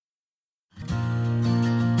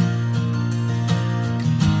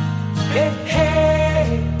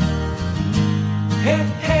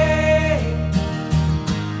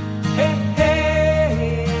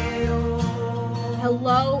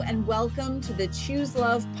and welcome to the Choose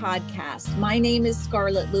Love podcast. My name is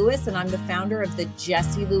Scarlett Lewis, and I'm the founder of the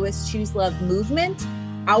Jessie Lewis Choose Love movement.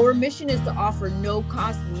 Our mission is to offer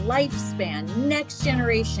no-cost lifespan, next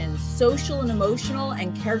generation social and emotional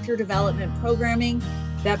and character development programming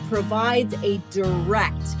that provides a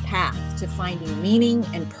direct path to finding meaning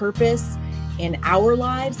and purpose in our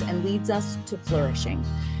lives and leads us to flourishing.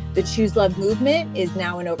 The Choose Love movement is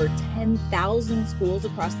now in over 10,000 schools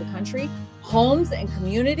across the country, homes and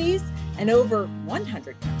communities, and over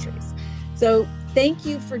 100 countries. So thank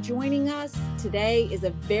you for joining us. Today is a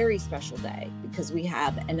very special day because we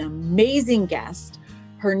have an amazing guest.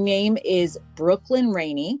 Her name is Brooklyn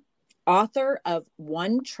Rainey, author of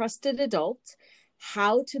One Trusted Adult: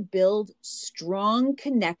 How to Build Strong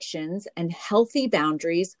Connections and Healthy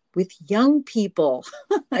Boundaries with Young People.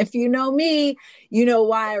 If you know me, you know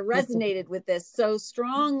why I resonated with this so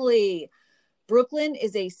strongly. Brooklyn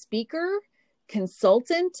is a speaker,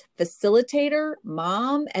 consultant, facilitator,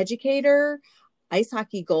 mom, educator, ice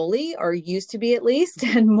hockey goalie, or used to be at least,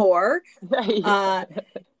 and more.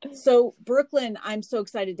 So Brooklyn, I'm so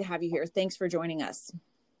excited to have you here. Thanks for joining us.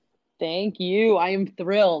 Thank you. I am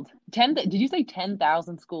thrilled. Did you say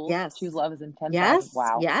 10,000 schools? Yes. Choose Love is in 10,000. Yes.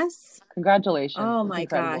 Wow. Yes. Congratulations. Oh It's my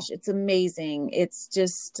incredible. gosh. It's amazing. It's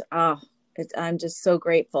just, I'm just so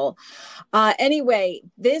grateful. Anyway,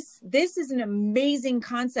 this is an amazing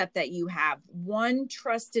concept that you have, One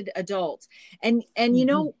Trusted Adult. And you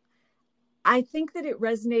know, I think that it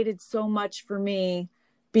resonated so much for me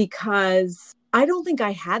because I don't think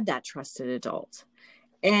I had that trusted adult.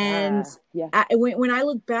 And when I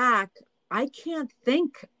look back, I can't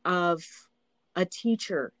think of a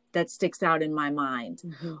teacher that sticks out in my mind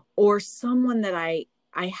or someone that I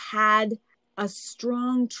had a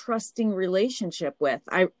strong, trusting relationship with.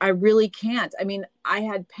 I really can't. I mean, I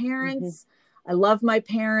had parents. I love my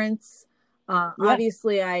parents.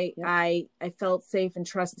 Obviously, I felt safe and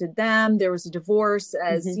trusted them. There was a divorce,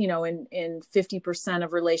 as you know, in 50%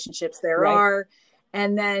 of relationships there are.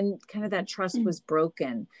 And then kind of that trust was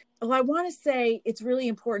broken. Well, I want to say it's really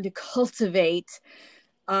important to cultivate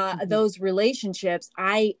those relationships.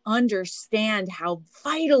 I understand how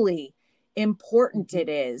vitally important it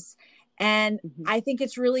is. And I think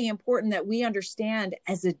it's really important that we understand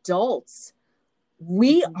as adults,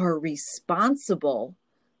 we are responsible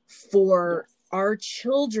for our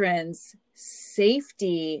children's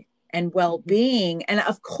safety and well-being. And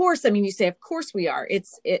of course, I mean, you say, of course we are.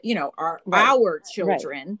 It's our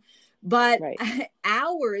children, but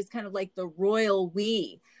our is kind of like the royal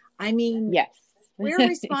we. I mean, we're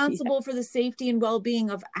responsible for the safety and well-being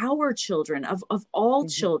of our children, of all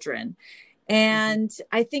children. And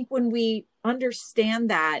I think when we understand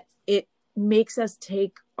that, it makes us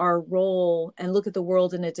take our role and look at the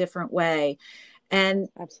world in a different way. And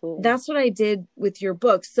that's what I did with your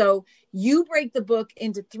book. So you break the book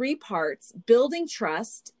into 3 parts. Building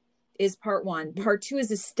trust is part 1. Part 2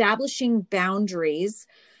 is establishing boundaries.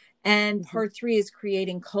 And part 3 is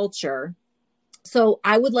creating culture. So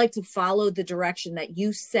I would like to follow the direction that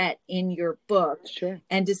you set in your book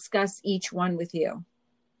and discuss each one with you.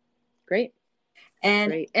 Great.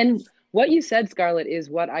 And what you said, Scarlett, is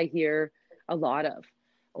what I hear a lot of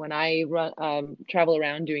when I travel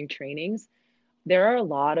around doing trainings. There are a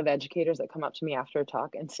lot of educators that come up to me after a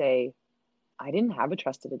talk and say, I didn't have a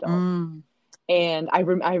trusted adult. And I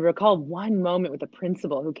recall one moment with a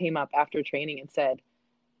principal who came up after training and said,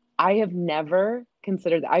 I have never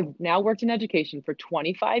considered that. I've now worked in education for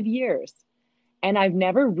 25 years, and I've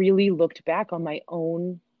never really looked back on my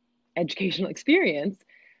own educational experience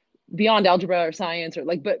beyond algebra or science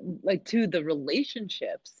but to the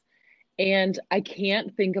relationships. And I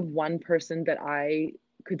can't think of one person that I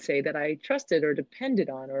could say that I trusted or depended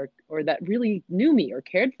on or that really knew me or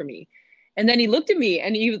cared for me. And then he looked at me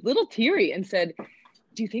and he was a little teary and said,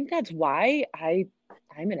 do you think that's why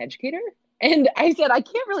I'm an educator? And I said, I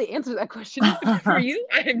can't really answer that question for you.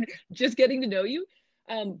 I'm just getting to know you.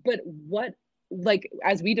 But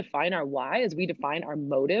as we define our why, as we define our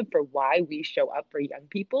motive for why we show up for young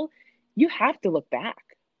people, you have to look back.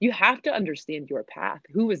 You have to understand your path.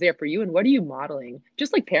 Who was there for you and what are you modeling?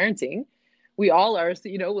 Just like parenting. We all are,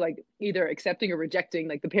 either accepting or rejecting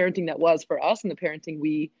the parenting that was for us and the parenting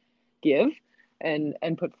we give and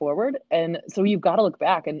put forward. And so you've got to look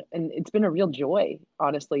back. And it's been a real joy,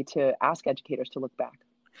 honestly, to ask educators to look back.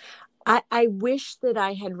 I wish that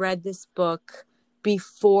I had read this book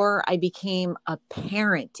before I became a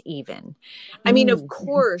parent even. I mean, of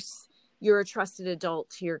course, you're a trusted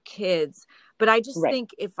adult to your kids, but I just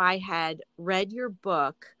think if I had read your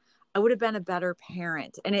book, I would have been a better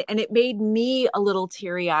parent. And it made me a little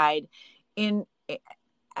teary-eyed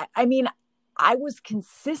I mean, I was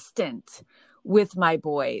consistent with my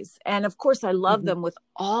boys. And of course, I love them with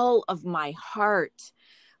all of my heart,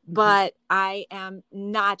 but I am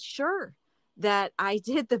not sure that I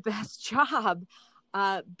did the best job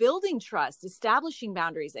building trust, establishing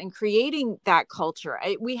boundaries, and creating that culture.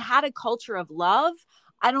 We had a culture of love.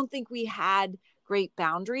 I don't think we had great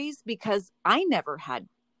boundaries because I never had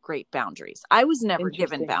great boundaries. I was never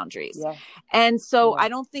given boundaries. Yeah. And so I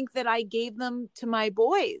don't think that I gave them to my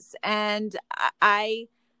boys. And I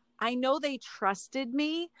know they trusted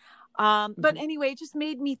me. But anyway, it just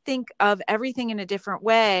made me think of everything in a different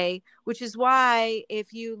way, which is why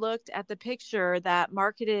if you looked at the picture that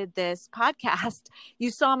marketed this podcast, you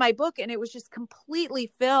saw my book and it was just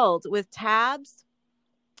completely filled with tabs,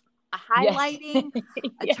 highlighting,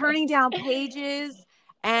 turning down pages.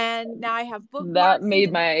 And now I have bookmarks. That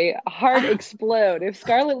made my heart explode. If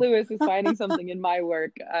Scarlett Lewis is finding something in my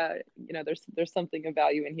work, there's something of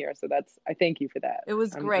value in here. So I thank you for that. It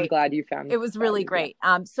was great. I'm glad you found it. Was really great.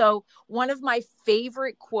 So one of my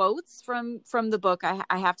favorite quotes from the book,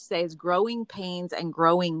 I have to say, is "Growing pains and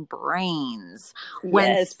growing brains"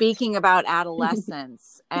 when speaking about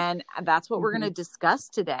adolescence. And that's what we're going to discuss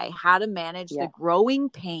today: how to manage the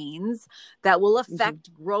growing pains that will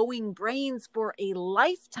affect growing brains for a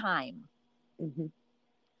lifetime.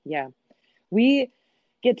 Yeah. We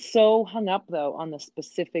get so hung up, though, on the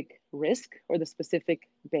specific risk or the specific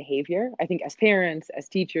behavior. I think as parents, as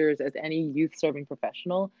teachers, as any youth serving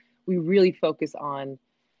professional, we really focus on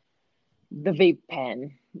the vape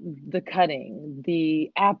pen, the cutting,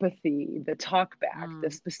 the apathy, the talk back,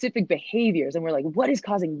 the specific behaviors. And we're like, what is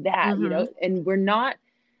causing that? And we're not,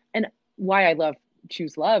 and why I love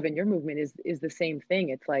Choose Love and your movement is the same thing.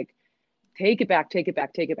 It's like, take it back,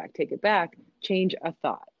 change a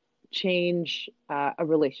thought, change a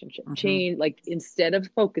relationship, change, like, instead of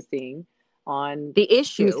focusing on the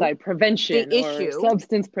issue, suicide prevention or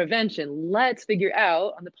substance prevention, let's figure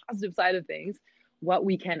out on the positive side of things what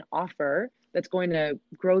we can offer that's going to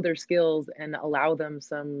grow their skills and allow them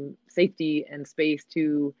some safety and space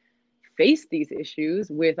to face these issues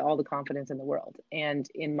with all the confidence in the world. And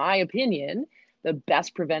in my opinion, the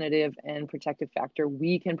best preventative and protective factor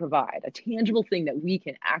we can provide, a tangible thing that we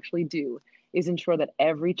can actually do, is ensure that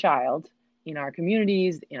every child in our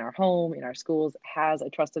communities, in our home, in our schools, has a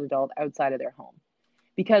trusted adult outside of their home.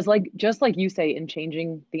 Because just like you say, in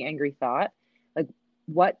changing the angry thought, like,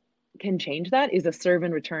 what can change that is a serve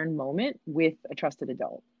and return moment with a trusted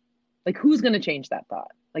adult. Like, who's going to change that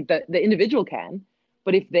thought? Like, the individual can,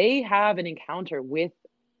 but if they have an encounter with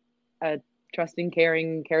a trusting,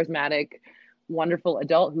 caring, charismatic, wonderful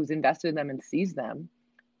adult who's invested in them and sees them,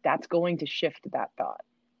 that's going to shift that thought.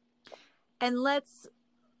 And let's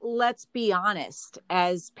be honest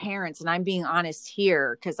as parents, and I'm being honest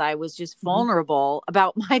here because I was just vulnerable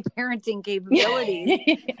about my parenting capabilities.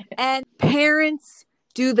 And parents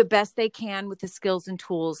do the best they can with the skills and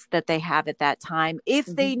tools that they have at that time. If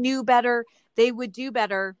they knew better, they would do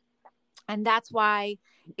better. And that's why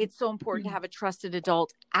it's so important to have a trusted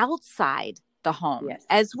adult outside the home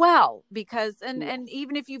as well, because and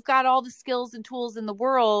even if you've got all the skills and tools in the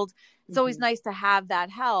world, it's always nice to have that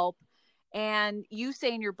help. And you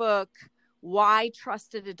say in your book why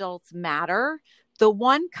trusted adults matter. The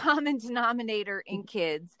one common denominator in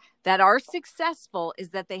kids that are successful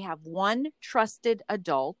is that they have one trusted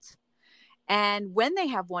adult. And when they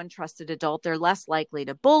have one trusted adult, they're less likely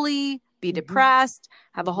to bully, be depressed,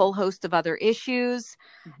 have a whole host of other issues.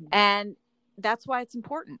 And that's why it's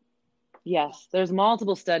important. Yes, there's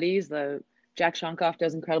multiple studies. Jack Shonkoff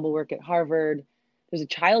does incredible work at Harvard. There's a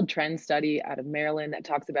child trend study out of Maryland that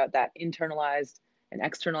talks about that internalized and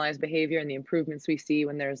externalized behavior and the improvements we see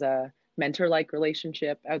when there's a mentor-like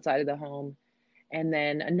relationship outside of the home. And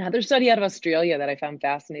then another study out of Australia that I found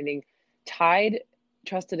fascinating tied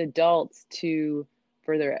trusted adults to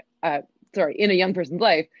further, in a young person's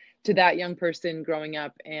life, to that young person growing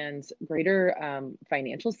up and greater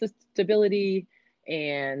financial stability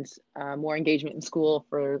and more engagement in school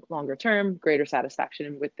for longer term, greater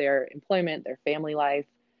satisfaction with their employment, their family life.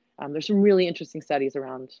 There's some really interesting studies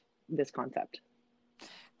around this concept.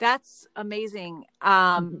 That's amazing.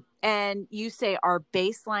 And you say our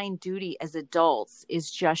baseline duty as adults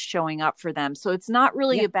is just showing up for them. So it's not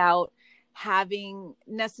really about having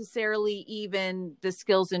necessarily even the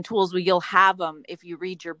skills and tools. Well, you'll have them if you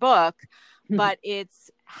read your book, but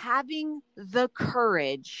it's having the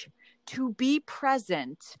courage to be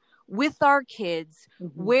present with our kids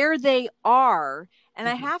where they are. And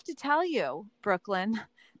I have to tell you, Brooklyn,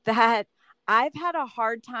 that I've had a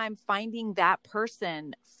hard time finding that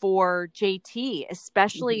person for JT,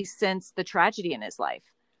 especially since the tragedy in his life.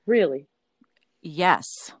 Really?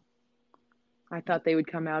 Yes. I thought they would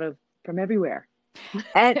come from everywhere.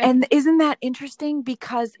 And isn't that interesting?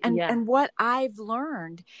 Because Yeah. and what I've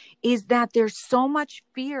learned is that there's so much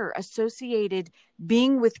fear associated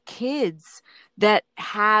being with kids that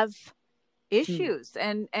have issues.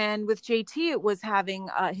 And with JT, it was having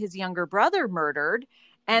his younger brother murdered,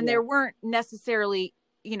 and there weren't necessarily,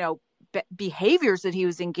 behaviors that he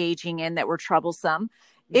was engaging in that were troublesome.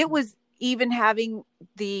 It was even having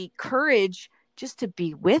the courage just to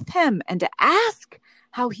be with him and to ask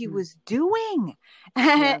how he was doing.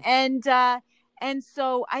 And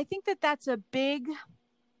so I think that that's a big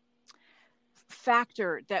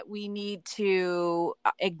factor that we need to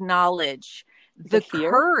acknowledge, the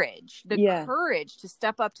courage to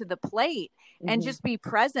step up to the plate and just be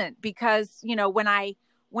present. Because,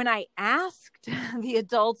 when I asked the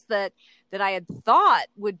adults that I had thought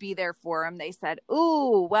would be there for him, they said,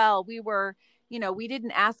 "Ooh, well, we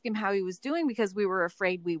didn't ask him how he was doing because we were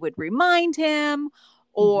afraid we would remind him,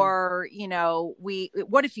 or,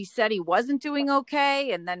 what if he said he wasn't doing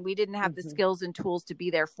okay? And then we didn't have the skills and tools to be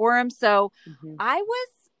there for him." So I was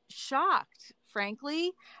shocked,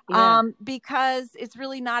 frankly, because it's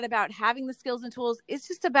really not about having the skills and tools. It's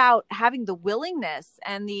just about having the willingness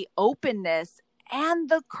and the openness and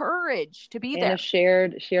the courage to be there. And a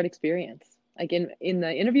shared experience. Like in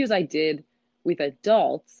the interviews I did with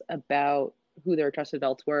adults about who their trusted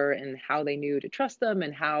adults were and how they knew to trust them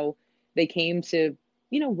and how they came to,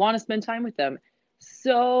 want to spend time with them,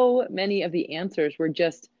 so many of the answers were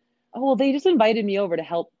just, "Oh, well, they just invited me over to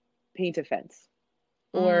help paint a fence,"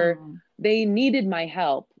 or "They needed my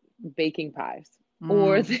help baking pies,"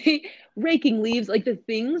 or "They raking leaves." Like the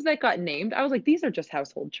things that got named, I was like, these are just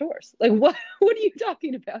household chores. Like, what are you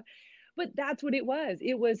talking about? But that's what it was.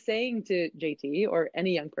 It was saying to JT or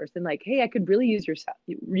any young person, like, "Hey, I could really use your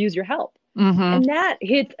help." And that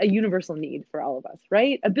hits a universal need for all of us,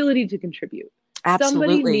 right? Ability to contribute.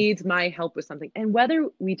 Absolutely. Somebody needs my help with something. And whether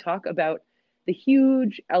we talk about the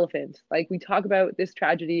huge elephant, like we talk about this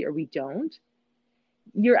tragedy or we don't,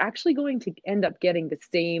 you're actually going to end up getting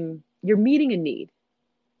you're meeting a need,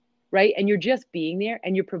 right? And you're just being there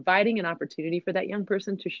and you're providing an opportunity for that young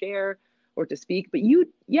person to share or to speak. But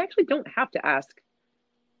you actually don't have to ask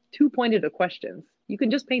too pointed of questions. You can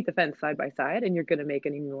just paint the fence side by side and you're going to make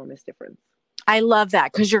an enormous difference. I love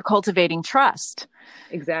that, because you're cultivating trust.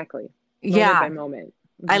 Exactly. Moment by moment.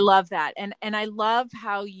 I love that. And I love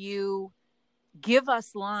how you give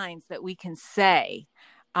us lines that we can say,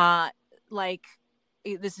 like,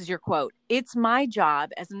 this is your quote: "It's my job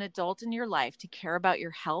as an adult in your life to care about your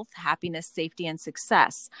health, happiness, safety, and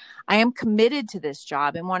success. I am committed to this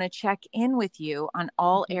job and want to check in with you on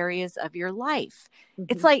all areas of your life."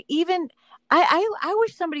 It's like, even I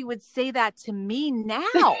wish somebody would say that to me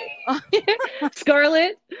now.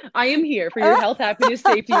 Scarlett, I am here for your health, happiness,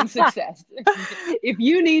 safety, and success. If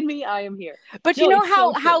you need me, I am here. But you know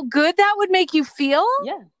how good that would make you feel?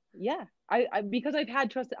 Yeah. I because I've had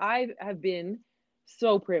trust. I have been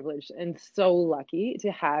so privileged and so lucky to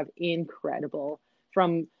have incredible,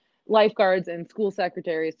 from lifeguards and school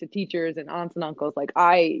secretaries to teachers and aunts and uncles. Like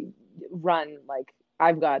I've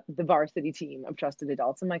got the varsity team of trusted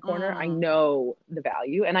adults in my corner. I know the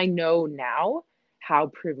value, and I know now how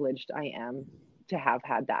privileged I am to have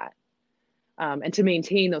had that, and to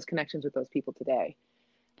maintain those connections with those people today.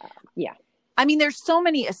 I mean, there's so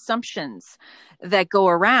many assumptions that go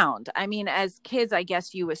around. I mean, as kids, I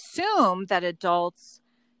guess you assume that adults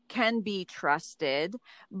can be trusted,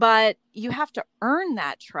 but you have to earn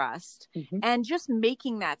that trust. And just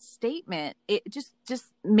making that statement, it just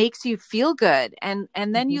makes you feel good. And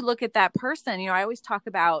then you look at that person. I always talk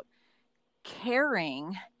about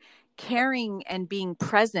caring and being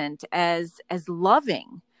present as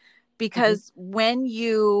loving, because when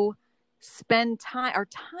you spend time, our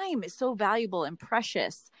time is so valuable and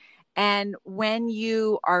precious. And when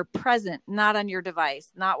you are present, not on your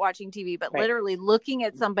device, not watching TV, but literally looking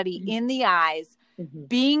at somebody in the eyes,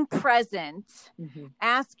 being present,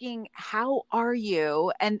 asking, "How are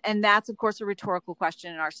you?" And that's, of course, a rhetorical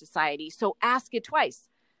question in our society. So ask it twice.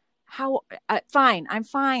 Fine. I'm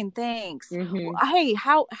fine. Thanks. Hey,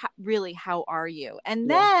 how are you?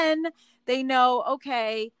 And then they know,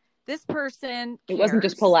 okay, this person cares. It wasn't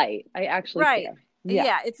just polite. I actually care.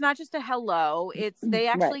 Yeah. It's not just a hello. It's they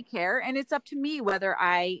actually care, and it's up to me whether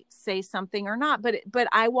I say something or not. But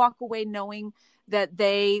I walk away knowing that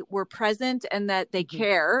they were present and that they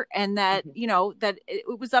care, and that that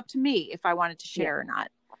it was up to me if I wanted to share or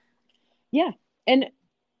not. Yeah. And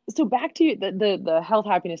so back to the health,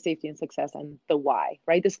 happiness, safety, and success, and the why,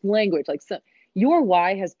 right? This language, like, so your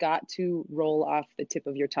why has got to roll off the tip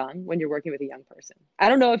of your tongue when you're working with a young person. I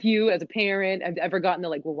don't know if you, as a parent, have ever gotten the,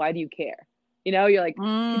 like, well, why do you care? You know, you're like,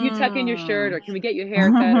 can you tuck in your shirt, or can we get your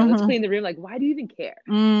hair cut, or let's clean the room? Like, why do you even care?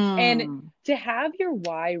 And to have your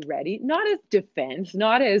why ready, not as defense,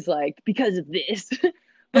 not as like, because of this,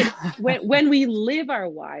 but when we live our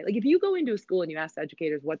why, like if you go into a school and you ask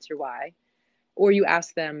educators, what's your why? Or you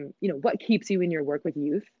ask them, you know, what keeps you in your work with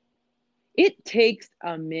youth? It takes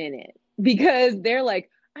a minute, because they're like,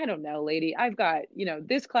 I don't know, lady, I've got, you know,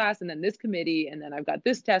 this class and then this committee, and then I've got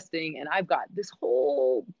this testing, and I've got this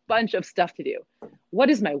whole bunch of stuff to do. What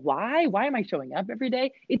is my why? Why am I showing up every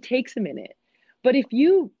day? It takes a minute. But if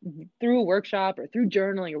you, through a workshop or through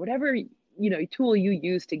journaling or whatever, you know, tool you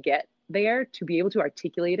use to get there, to be able to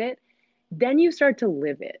articulate it, then you start to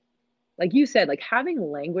live it. Like you said, like having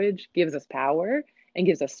language gives us power and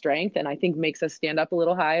gives us strength, and I think makes us stand up a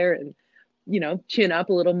little higher and, you know, chin up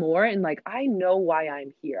a little more. And like, I know why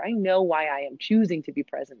I'm here. I know why I am choosing to be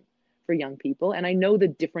present for young people. And I know the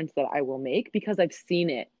difference that I will make, because I've seen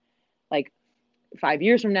it. Like 5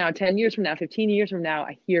 years from now, 10 years from now, 15 years from now,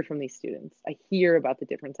 I hear from these students. I hear about the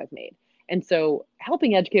difference I've made. And so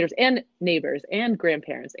helping educators and neighbors and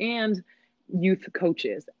grandparents and youth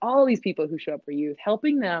coaches, all these people who show up for youth,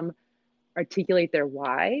 helping them articulate their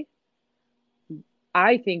why,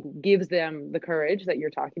 I think gives them the courage that you're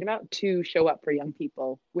talking about to show up for young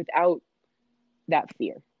people without that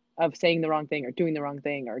fear of saying the wrong thing or doing the wrong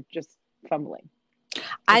thing or just fumbling.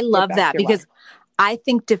 I love that, because I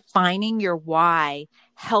think defining your why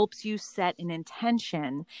helps you set an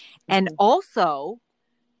intention and also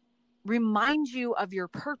remind you of your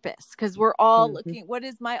purpose, because we're all looking, what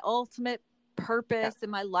is my ultimate purpose in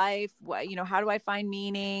my life? What, you know, how do I find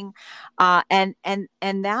meaning? And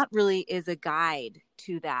that really is a guide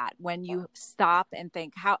to that. When you stop and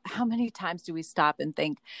think, how many times do we stop and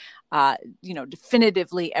think, you know,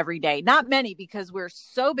 definitively every day? Not many, because we're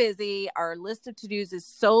so busy. Our list of to-dos is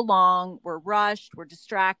so long. We're rushed. We're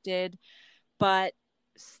distracted. But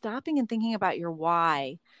stopping and thinking about your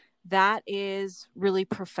why, that is really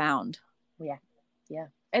profound. Yeah. Yeah.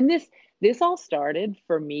 And this all started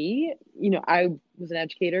for me. You know, I was an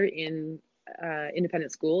educator in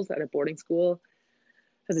independent schools at a boarding school.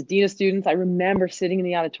 As a dean of students, I remember sitting in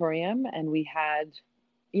the auditorium and we had,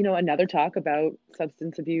 you know, another talk about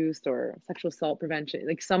substance abuse or sexual assault prevention,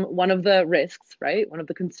 like one of the risks, right? One of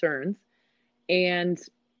the concerns. And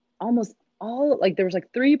almost all, like there was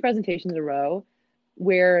like 3 presentations in a row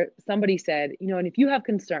where somebody said, you know, and if you have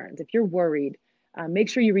concerns, if you're worried, make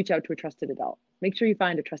sure you reach out to a trusted adult. Make sure you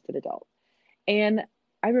find a trusted adult. And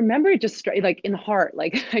I remember it just like in the heart,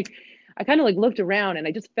 like I kind of like looked around and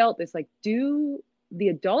I just felt this, like, do the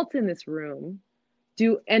adults in this room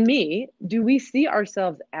and me, do we see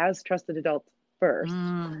ourselves as trusted adults first?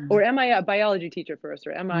 Or am I a biology teacher first?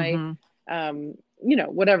 Or am I, you know,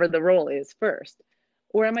 whatever the role is first?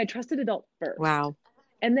 Or am I trusted adult first? Wow.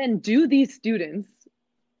 And then do these students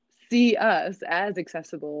see us as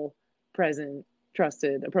accessible, present,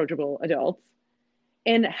 trusted, approachable adults?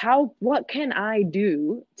 And what can I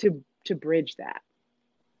do to bridge that?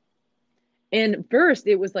 And first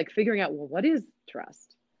it was like figuring out, well, what is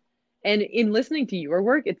trust? And in listening to your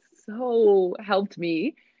work, it's so helped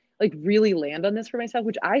me like really land on this for myself,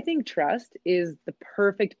 which I think trust is the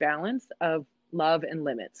perfect balance of love and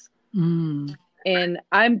limits. And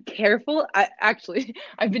I'm careful.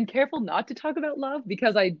 I've been careful not to talk about love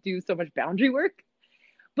because I do so much boundary work.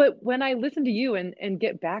 But when I listen to you and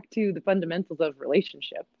get back to the fundamentals of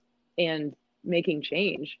relationship and making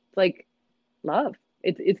change, it's like love.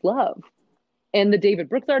 It's love. And the David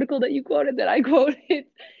Brooks article that you quoted, that I quoted,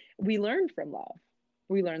 we learned from love.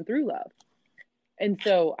 We learn through love. And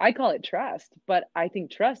so I call it trust, but I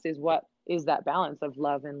think trust is that balance of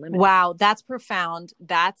love and limits. Wow, that's profound.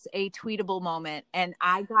 That's a tweetable moment. And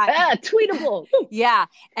I got tweetable. Yeah.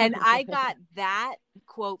 And I got that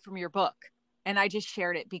quote from your book. And I just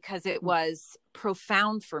shared it because it was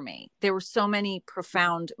profound for me. There were so many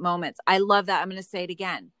profound moments. I love that. I'm going to say it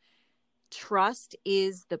again. Trust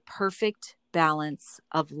is the perfect balance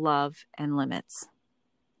of love and limits.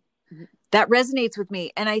 That resonates with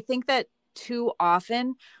me. And I think that too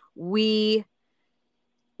often we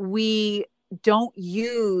don't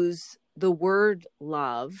use the word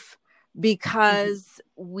love because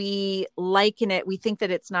we liken it. We think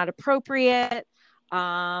that it's not appropriate.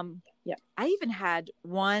 Yeah. I even had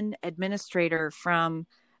one administrator from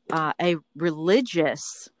a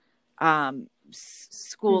religious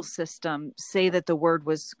school system say that the word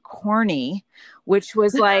was corny, which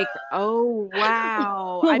was like, oh,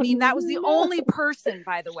 wow. I mean, that was the only person,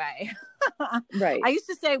 by the way. Right. I used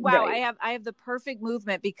to say, wow, Right. I have the perfect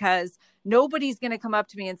movement because nobody's going to come up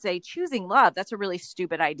to me and say choosing love. That's a really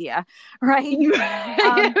stupid idea. Right.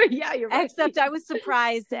 Yeah, you're right. Except I was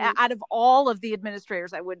surprised out of all of the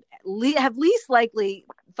administrators, I would have least likely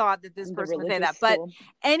thought that this The person would say religious that. But school.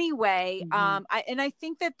 anyway, I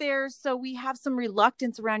think that so we have some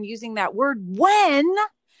reluctance around using that word when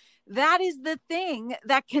that is the thing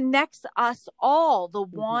that connects us all, the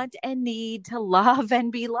want and need to love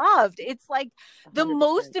and be loved. It's like the 100%.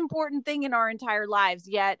 most important thing in our entire lives,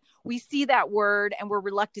 yet we see that word and we're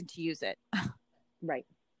reluctant to use it. Right.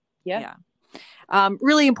 Yeah.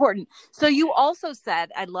 Really important. So you also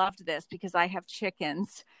said, I loved this because I have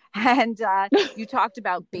chickens, and you talked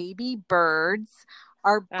about baby birds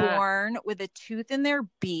are born with a tooth in their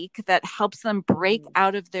beak that helps them break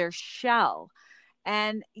out of their shell.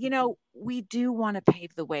 And, you know, we do want to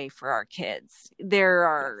pave the way for our kids. There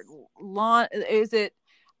are lawnmower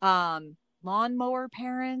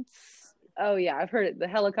parents? Oh yeah, I've heard it. The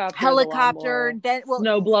helicopter, then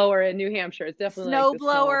snowblower in New Hampshire. It's definitely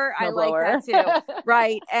snowblower. Like I like that too.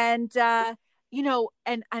 Right. And, you know,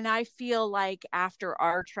 and I feel like after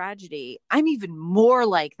our tragedy, I'm even more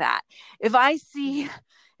like that. If I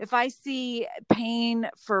see pain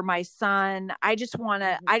for my son, I just want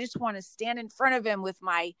to stand in front of him with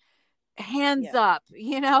my hands up,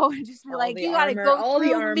 you know, and just be like, you got to go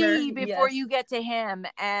through me before you get to him.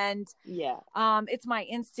 And it's my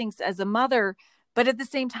instincts as a mother. But at the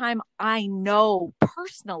same time, I know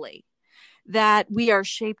personally that we are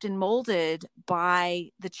shaped and molded by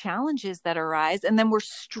the challenges that arise. And then we're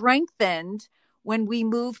strengthened when we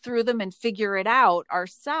move through them and figure it out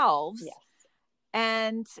ourselves. Yes.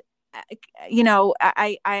 And, you know,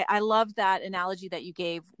 I love that analogy that you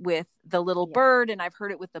gave with the little bird. And I've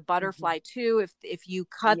heard it with the butterfly too. If you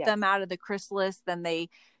cut them out of the chrysalis, then they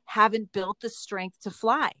haven't built the strength to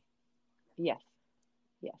fly. Yes.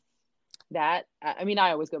 That, I mean,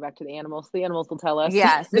 I always go back to the animals. The animals will tell us.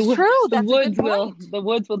 Yes, it's true. That's a good point. The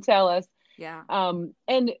woods will tell us. Yeah.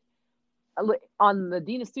 And on the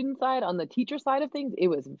dean of student side, on the teacher side of things, it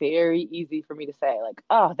was very easy for me to say, like,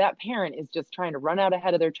 oh, that parent is just trying to run out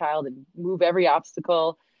ahead of their child and move every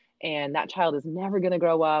obstacle. And that child is never going to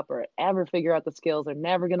grow up or ever figure out the skills, or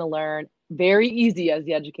never going to learn. Very easy as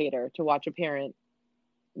the educator to watch a parent,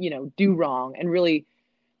 you know, do wrong, and really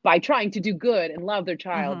by trying to do good and love their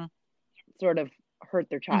child, sort of hurt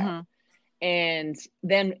their child. And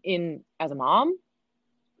then as a mom,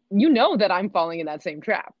 you know that I'm falling in that same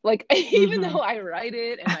trap. Like, even though I write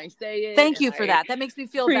it and I say it. Thank you for that. That makes me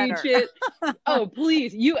feel better. Oh,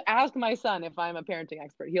 please. You ask my son if I'm a parenting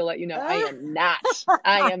expert. He'll let you know I am not.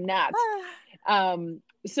 I am not.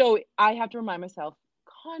 So I have to remind myself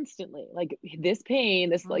constantly, like, this pain,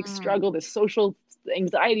 this like struggle, this social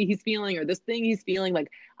anxiety he's feeling, or this thing he's feeling,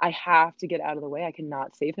 like, I have to get out of the way. I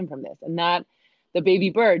cannot save him from this. And that the baby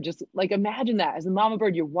bird, just like, imagine that as a mama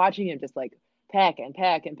bird, you're watching him just like peck and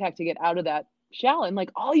peck and peck to get out of that shell. And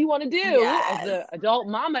like, all you want to do as the adult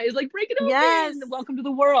mama is like, break it open. Welcome to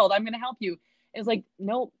the world. I'm going to help you. And it's like,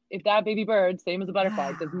 nope. If that baby bird, same as a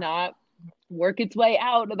butterfly, does not work its way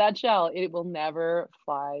out of that shell, it will never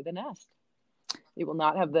fly the nest. It will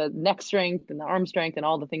not have the neck strength and the arm strength and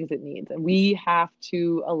all the things it needs. And we have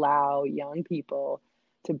to allow young people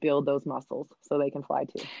to build those muscles so they can fly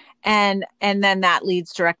too. And then that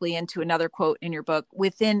leads directly into another quote in your book: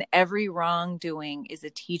 within every wrongdoing is a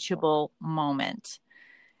teachable moment.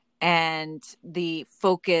 And the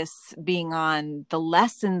focus being on the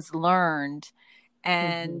lessons learned,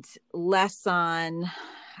 and less on,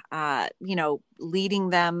 you know,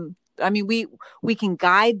 leading them. I mean, we can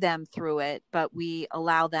guide them through it, but we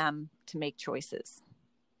allow them to make choices.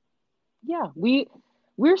 Yeah,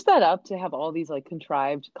 we're set up to have all these like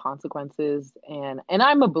contrived consequences, and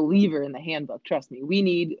I'm a believer in the handbook. Trust me, we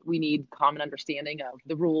need common understanding of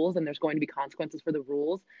the rules, and there's going to be consequences for the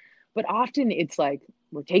rules. But often it's like,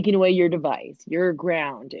 we're taking away your device, you're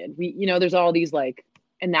grounded. There's all these like,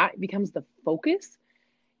 and that becomes the focus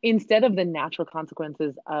instead of the natural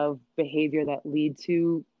consequences of behavior that lead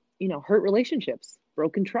to, hurt relationships,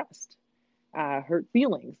 broken trust, hurt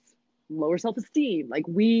feelings, lower self-esteem. Like,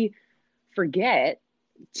 we forget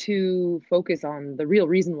to focus on the real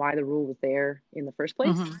reason why the rule was there in the first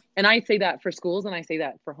place. And I say that for schools, and I say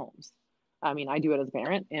that for homes. I mean, I do it as a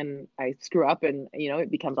parent, and I screw up, and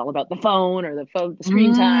it becomes all about the phone or the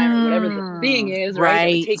screen time or whatever the thing is,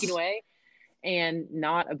 right? Taken away, and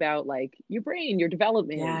not about like your brain, your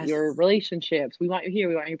development, your relationships. We want you here,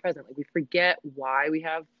 we want you present. Like, we forget why we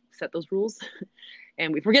have set those rules,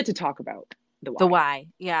 and we forget to talk about the why. The why.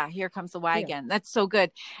 Yeah. Here comes the why again. That's so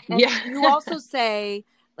good. And you also say,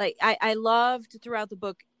 like, I loved throughout the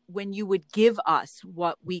book when you would give us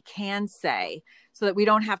what we can say, so that we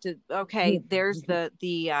don't have to, okay, there's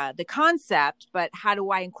the concept, but how do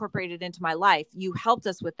I incorporate it into my life? You helped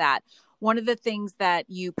us with that. One of the things that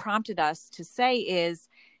you prompted us to say is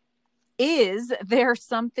there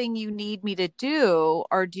something you need me to do,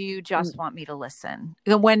 or do you just want me to listen?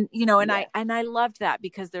 When, and I loved that,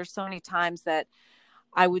 because there's so many times that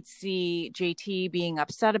I would see JT being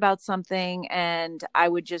upset about something, and I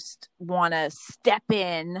would just want to step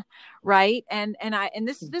in. Right. And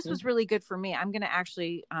this was really good for me. I'm going to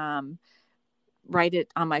actually, write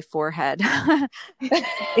it on my forehead.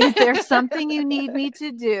 Is there something you need me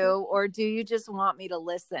to do, or do you just want me to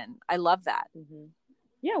listen? I love that.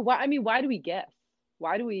 Yeah. Why do we guess?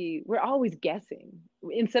 We're always guessing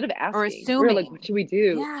instead of asking, or assuming. We're like, what should we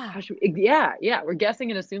do? Yeah. How should we, we're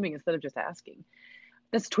guessing and assuming instead of just asking.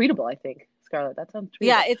 That's tweetable, I think, Scarlett. That sounds tweetable.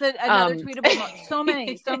 Yeah, it's another tweetable. So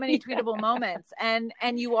many tweetable moments. And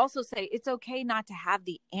you also say it's okay not to have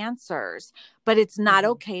the answers, but it's not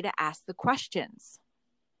okay to ask the questions.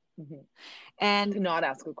 And to not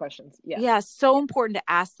ask the questions. So important to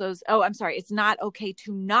ask those. Oh, I'm sorry. It's not okay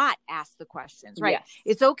to not ask the questions, right? Yes.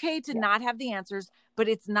 It's okay to not have the answers, but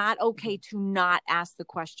it's not okay to not ask the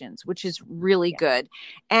questions, which is really good.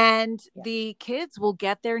 And the kids will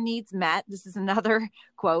get their needs met. This is another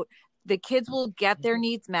quote. The kids will get their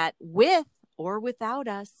needs met with or without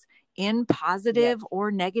us in positive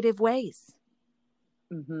or negative ways.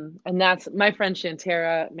 And that's my friend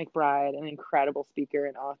Shantara McBride, an incredible speaker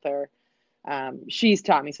and author. She's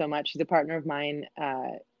taught me so much. She's a partner of mine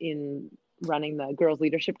in running the girls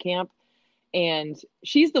leadership camp. And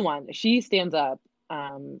she's the one, she stands up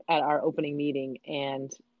at our opening meeting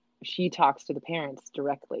and she talks to the parents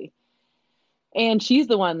directly. And she's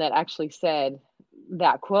the one that actually said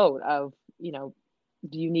that quote of, do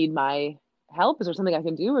you need my help? Is there something I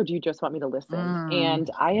can do, or do you just want me to listen? And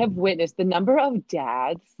I have witnessed the number of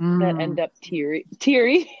dads that end up teary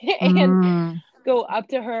and go up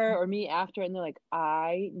to her or me after, and they're like,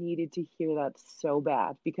 I needed to hear that so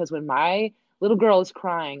bad, because when my little girl is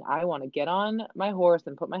crying, I want to get on my horse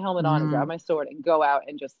and put my helmet on and grab my sword and go out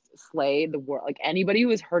and just slay the world. Like anybody who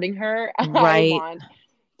is hurting her, I want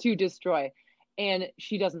to destroy. And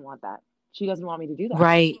she doesn't want that. She doesn't want me to do that.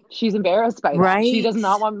 Right. She's embarrassed by that. She does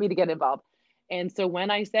not want me to get involved. And so when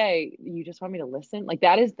I say, you just want me to listen, like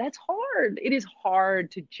that's hard. It is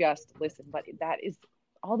hard to just listen, but that is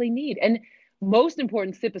all they need. And most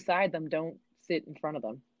important, sit beside them. Don't sit in front of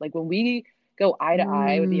them. Like when we go eye to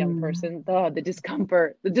eye with a young person, the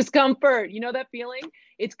discomfort, you know that feeling?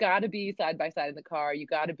 It's got to be side by side in the car. You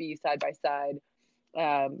got to be side by side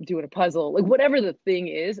doing a puzzle, like whatever the thing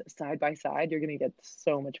is, side by side, you're going to get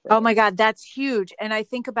so much further. Oh my God, that's huge. And I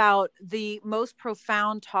think about the most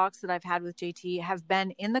profound talks that I've had with JT have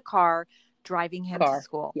been in the car, driving him to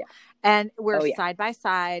school. And we're side by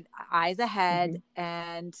side, eyes ahead.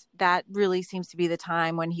 And that really seems to be the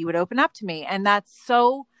time when he would open up to me. And that's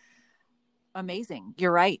so amazing.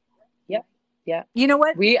 You're right. Yeah. You know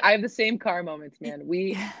what? I have the same car moments, man.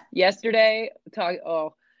 We yesterday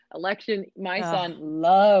election, my son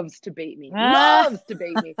loves to bait me,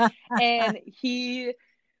 and he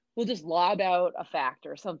will just lob out a fact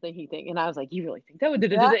or something he thinks, and I was like, you really think that would,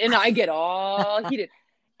 and I get all heated.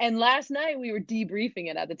 And last night we were debriefing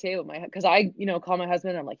it at the table, because I call my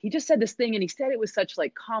husband and I'm like, he just said this thing and he said it with such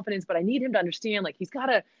like confidence, but I need him to understand, like, he's got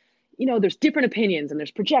to, there's different opinions and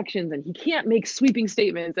there's projections and he can't make sweeping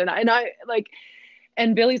statements, and I like.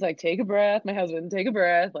 And Billy's like, take a breath, my husband, take a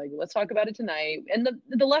breath. Like, let's talk about it tonight. And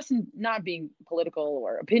the lesson not being political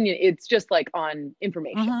or opinion, it's just like on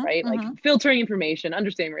information, right? Like filtering information,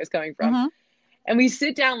 understanding where it's coming from. And we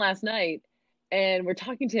sit down last night and we're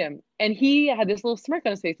talking to him, and he had this little smirk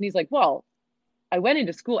on his face. And he's like, well, I went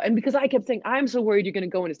into school. And because I kept saying, I'm so worried you're going to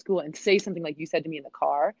go into school and say something like you said to me in the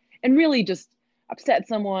car and really just upset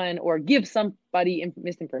someone or give somebody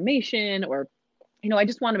misinformation, or I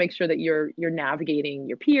just want to make sure that you're navigating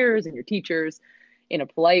your peers and your teachers in a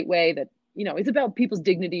polite way that, it's about people's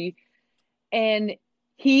dignity. And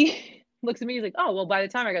he looks at me, he's like, oh, well, by the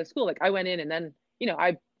time I got to school, like I went in and then,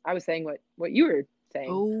 I was saying what you were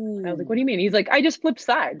saying. And I was like, what do you mean? He's like, I just flipped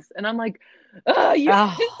sides. And I'm like, so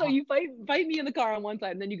you fight me in the car on one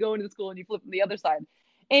side and then you go into the school and you flip on the other side.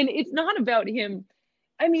 And it's not about him.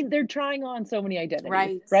 I mean, they're trying on so many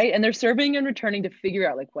identities, right? And they're serving and returning to figure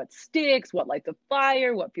out like what sticks, what lights a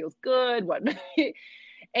fire, what feels good, what.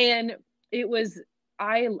 And it was,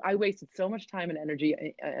 I wasted so much time and energy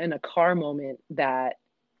in a car moment that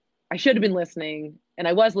I should have been listening, and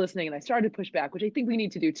I was listening, and I started to push back, which I think we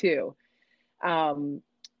need to do too.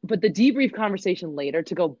 but the debrief conversation later,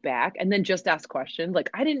 to go back and then just ask questions. Like,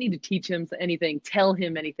 I didn't need to teach him anything, tell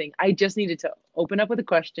him anything. I just needed to open up with a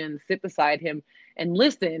question, sit beside him and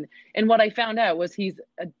listen. And what I found out was he's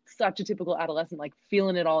such a typical adolescent, like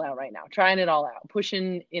feeling it all out right now, trying it all out,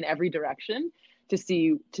 pushing in every direction to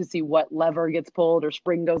see what lever gets pulled or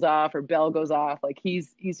spring goes off or bell goes off. Like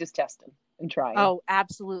he's just testing and trying. Oh,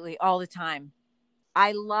 absolutely. All the time.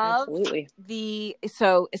 I love Absolutely.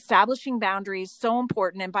 So establishing boundaries, so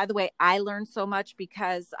important. And by the way, I learned so much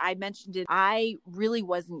because I mentioned it. I really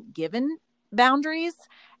wasn't given boundaries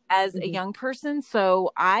as a young person.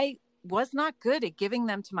 So I was not good at giving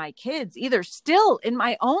them to my kids either. Still in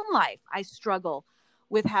my own life, I struggle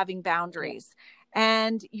with having boundaries.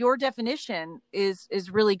 And your definition is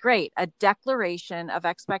really great. A declaration of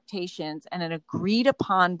expectations and an agreed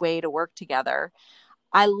upon way to work together.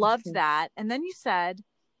 I loved that. And then you said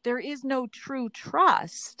there is no true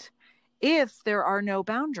trust if there are no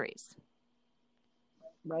boundaries.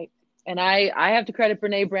 Right. And I have to credit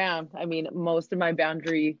Brene Brown. I mean, most of my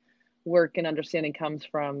boundary work and understanding comes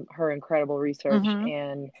from her incredible research.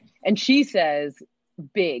 And she says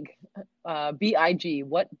big, BIG,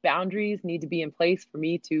 what boundaries need to be in place for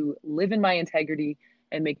me to live in my integrity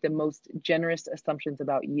and make the most generous assumptions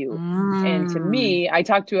about you. And to me, I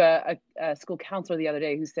talked to a school counselor the other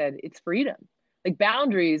day who said it's freedom. Like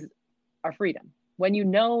boundaries are freedom. When you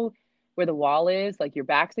know where the wall is, like your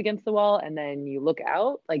back's against the wall, and then you look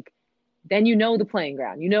out, like then you know the playing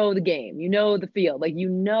ground, you know the game, you know the field, like you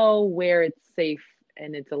know where it's safe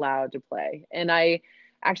and it's allowed to play. And I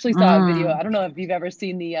actually saw a video. I don't know if you've ever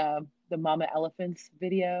seen the Mama Elephants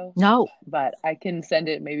video. No. But I can send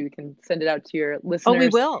it. Maybe we can send it out to your listeners. Oh, we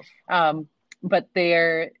will. But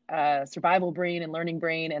they're survival brain and learning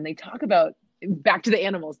brain. And they talk about, back to the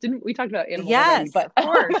animals. Didn't we talk about animals? Yes, already? But of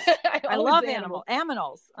course. I love animals.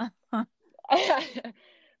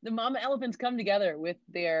 The mama elephants come together with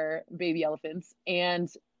their baby elephants,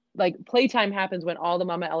 and like playtime happens when all the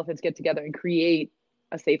mama elephants get together and create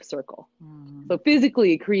a safe circle. So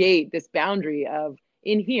physically create this boundary of,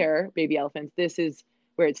 in here, baby elephants, this is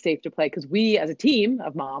where it's safe to play, because we as a team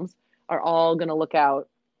of moms are all going to look out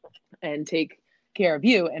and take care of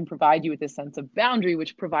you and provide you with this sense of boundary,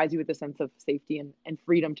 which provides you with a sense of safety and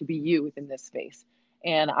freedom to be you within this space.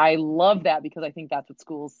 And I love that because I think that's what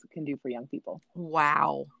schools can do for young people.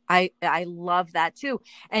 Wow. I love that too.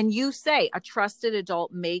 And you say a trusted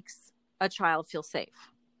adult makes a child feel safe.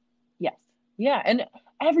 Yes. Yeah. And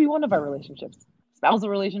every one of our relationships, spousal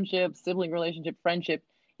relationship, sibling relationship, friendship,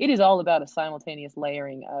 it is all about a simultaneous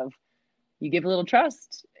layering of, you give a little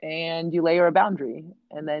trust and you layer a boundary,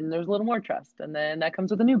 and then there's a little more trust, and then that comes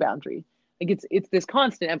with a new boundary. Like it's this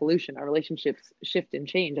constant evolution. Our relationships shift and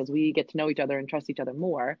change as we get to know each other and trust each other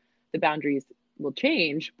more. The boundaries will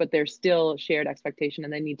change, but there's still shared expectation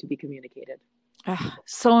and they need to be communicated.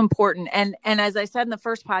 So important. And as I said in the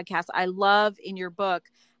first podcast, I love in your book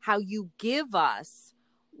how you give us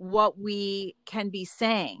what we can be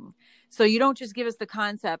saying. So you don't just give us the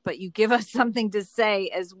concept, but you give us something to say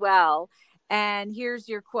as well. And here's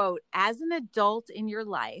your quote: as an adult in your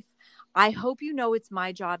life, I hope you know it's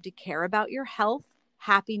my job to care about your health,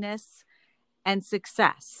 happiness, and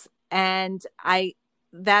success. And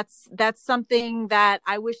that's something that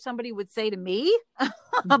I wish somebody would say to me,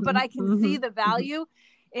 but I can see the value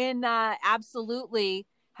in absolutely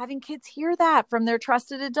having kids hear that from their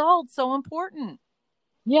trusted adults. So important.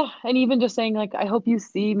 Yeah. And even just saying, like, I hope you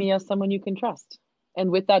see me as someone you can trust.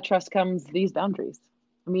 And with that trust comes these boundaries.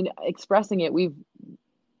 I mean, expressing it,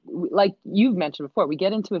 like you've mentioned before, we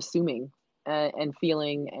get into assuming and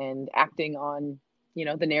feeling and acting on,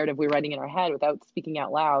 the narrative we're writing in our head without speaking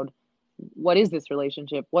out loud. What is this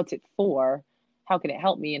relationship? What's it for? How can it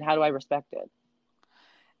help me? And how do I respect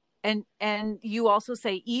it? And you also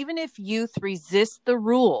say, even if youth resist the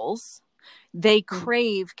rules, they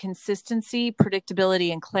crave consistency,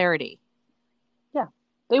 predictability, and clarity. Yeah.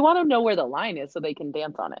 They want to know where the line is so they can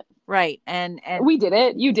dance on it. Right. And we did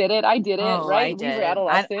it. You did it. I did it. Oh, right. I did. We were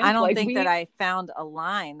adolescents. I don't think that I found a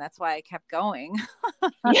line. That's why I kept going.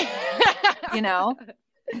 Yeah.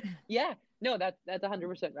 No, that's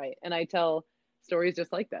 100% right. And I tell stories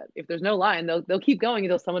just like that. If there's no line, they'll keep going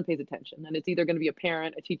until someone pays attention. And it's either going to be a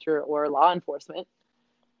parent, a teacher, or law enforcement.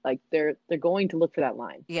 Like they're going to look for that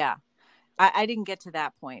line. Yeah. I didn't get to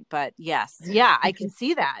that point, but yes. Yeah, I can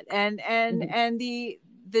see that. And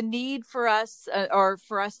the need for us or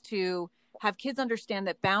for us to have kids understand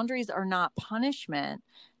that boundaries are not punishment.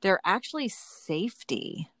 They're actually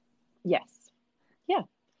safety. Yes. Yeah.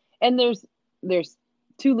 And there's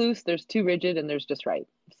too loose, there's too rigid, and there's just right.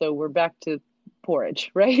 So we're back to porridge,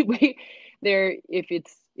 right? If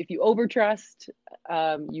it's if you overtrust,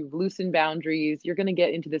 you've loosened boundaries, you're going to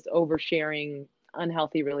get into this oversharing,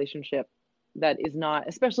 unhealthy relationship that is not,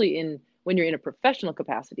 especially when you're in a professional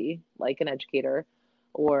capacity, like an educator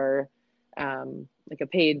or like a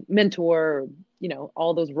paid mentor,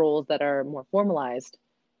 all those roles that are more formalized.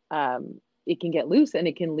 It can get loose and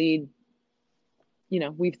it can lead,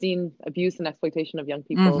 we've seen abuse and exploitation of young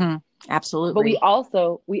people. Mm-hmm. Absolutely. But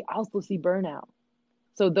we also see burnout.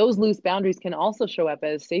 So those loose boundaries can also show up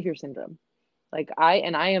as savior syndrome. Like I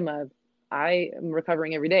am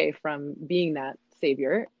recovering every day from being that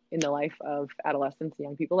savior in the life of adolescents and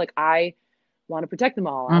young people. Like I want to protect them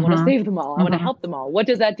all. I want to save them all. I want to help them all. What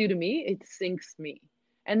does that do to me? It sinks me.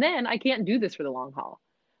 And then I can't do this for the long haul.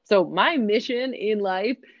 So my mission in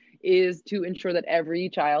life is to ensure that every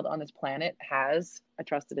child on this planet has a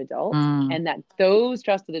trusted adult and that those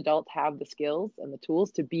trusted adults have the skills and the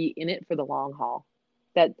tools to be in it for the long haul.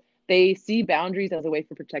 That they see boundaries as a way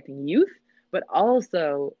for protecting youth, but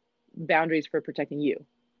also boundaries for protecting you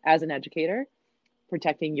as an educator,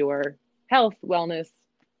 protecting your health, wellness,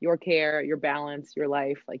 your care, your balance, your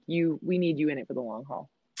life. Like we need you in it for the long haul.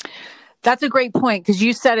 That's a great point, because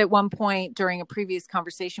you said at one point during a previous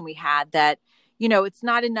conversation we had that, it's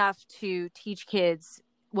not enough to teach kids,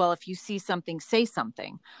 well, if you see something, say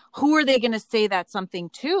something. Who are they going to say that something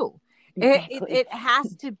to? Exactly. It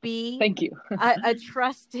has to be Thank you. a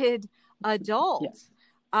trusted adult.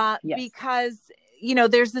 Yes. Because,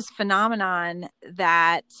 there's this phenomenon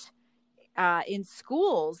that in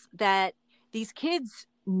schools that these kids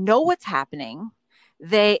know what's happening.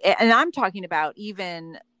 And I'm talking about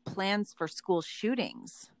even plans for school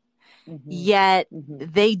shootings, yet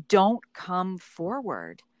they don't come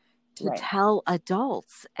forward to tell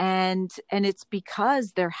adults. And it's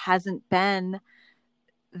because there hasn't been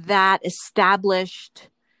that established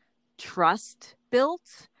trust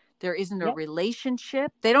built. There isn't a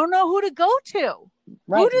relationship. They don't know who to go to.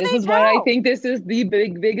 Right. This is why I think this is the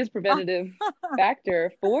biggest preventative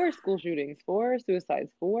factor for school shootings, for suicides,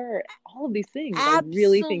 for all of these things.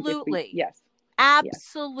 Absolutely. I really think yes.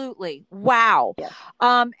 Absolutely. Yes. Wow. Yes.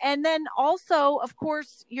 And then also, of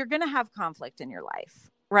course, you're going to have conflict in your life,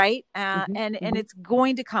 right? And it's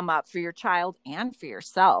going to come up for your child and for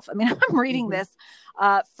yourself. I mean, I'm reading this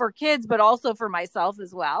for kids, but also for myself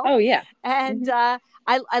as well. Oh, yeah. And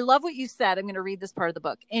I love what you said. I'm going to read this part of the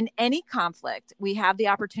book. In any conflict, we have the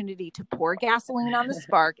opportunity to pour gasoline on the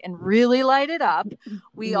spark and really light it up.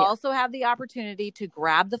 We also have the opportunity to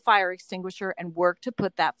grab the fire extinguisher and work to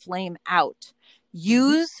put that flame out.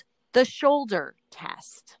 Use the shoulder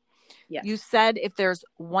test. Yes. You said if there's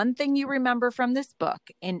one thing you remember from this book,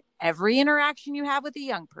 in every interaction you have with a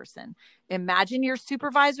young person, imagine your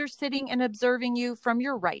supervisor sitting and observing you from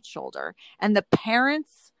your right shoulder and the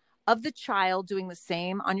parents of the child doing the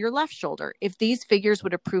same on your left shoulder. If these figures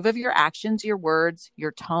would approve of your actions, your words,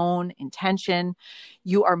 your tone, intention,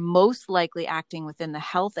 you are most likely acting within the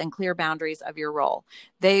health and clear boundaries of your role.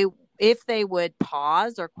 If they would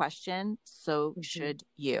pause or question, so should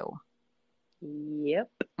you. Yep.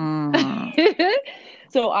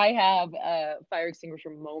 So I have a fire extinguisher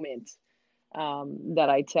moment that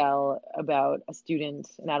I tell about a student,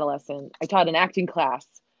 an adolescent. I taught an acting class,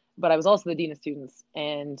 but I was also the dean of students,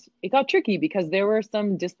 and it got tricky because there were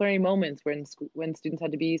some disciplinary moments when students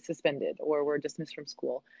had to be suspended or were dismissed from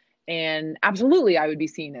school, and absolutely I would be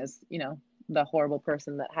seen as the horrible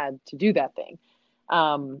person that had to do that thing.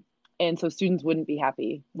 And so students wouldn't be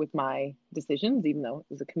happy with my decisions, even though it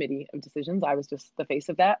was a committee of decisions. I was just the face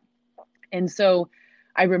of that. And so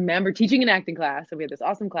I remember teaching an acting class, and we had this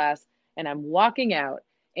awesome class, and I'm walking out,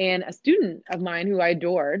 and a student of mine who I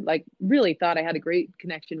adored, like really thought I had a great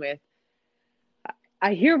connection with,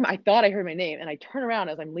 I thought I heard my name, and I turn around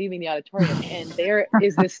as I'm leaving the auditorium, and there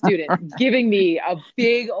is this student giving me a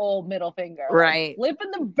big old middle finger, right, like, flipping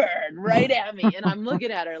the bird right at me, and I'm looking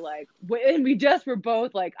at her like, and we just were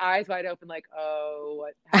both like eyes wide open, like, oh,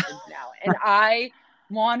 what happens now? And I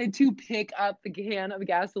wanted to pick up the can of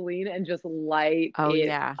gasoline and just light it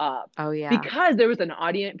up. Oh yeah, because there was an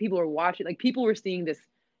audience, people were watching, like people were seeing this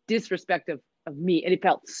disrespect of me, and it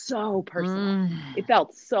felt so personal. It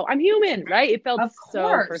felt so, I'm human, right? It felt so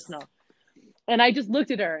personal. And I just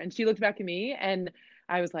looked at her, and she looked back at me, and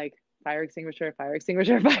I was like, fire extinguisher, fire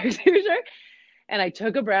extinguisher, fire extinguisher. And I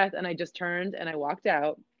took a breath, and I just turned and I walked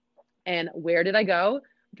out. And where did I go?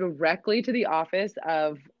 Directly to the office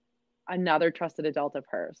of another trusted adult of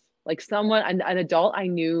hers, like someone, an adult I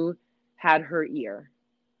knew had her ear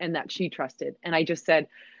and that she trusted. And I just said,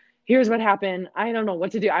 here's what happened. I don't know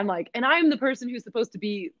what to do. I'm like, and I'm the person who's supposed to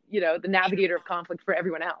be, the navigator of conflict for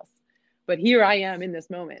everyone else. But here I am in this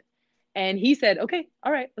moment. And he said, okay,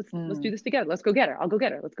 all right, let's do Mm. this together. Let's go get her. I'll go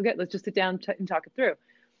get her. Let's just sit down and talk it through.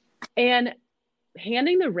 And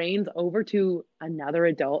handing the reins over to another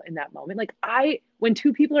adult in that moment, like when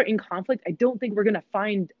two people are in conflict, I don't think we're going to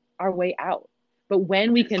find our way out. But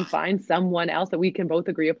when we can find someone else that we can both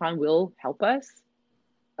agree upon will help us,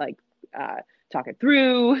 like talk it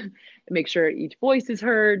through, make sure each voice is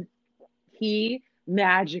heard, he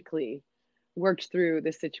magically worked through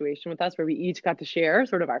this situation with us where we each got to share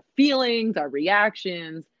sort of our feelings, our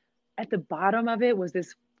reactions. At the bottom of it was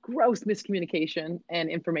this gross miscommunication and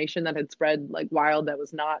information that had spread like wild that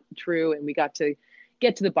was not true. And we got to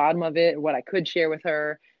get to the bottom of it. What I could share with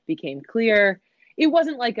her became clear. It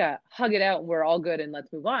wasn't like a hug it out and we're all good and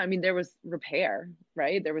let's move on. I mean, there was repair,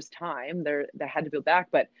 right? There was time there that had to build back.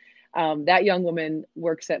 But that young woman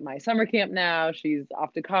works at my summer camp now. She's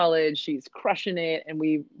off to college. She's crushing it. And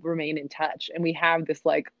we remain in touch. And we have this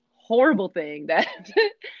like horrible thing that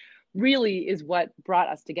really is what brought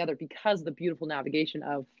us together because of the beautiful navigation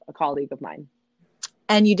of a colleague of mine.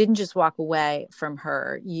 And you didn't just walk away from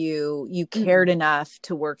her. You cared enough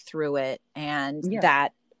to work through it. And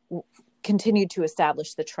that continued to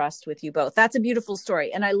establish the trust with you both. That's a beautiful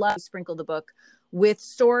story. And I love to sprinkle the book with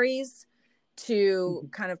stories to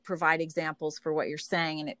kind of provide examples for what you're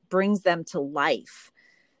saying, and it brings them to life.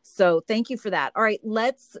 So thank you for that. All right,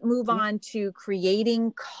 let's move on to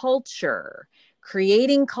creating culture,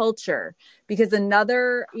 because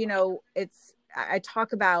another, I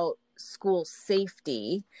talk about school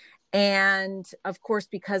safety, and of course,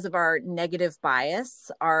 because of our negative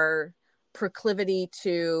bias, our proclivity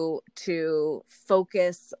to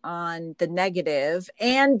focus on the negative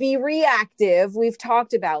and be reactive. We've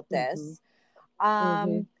talked about this.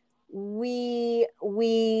 We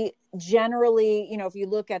generally, if you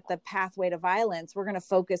look at the pathway to violence, we're going to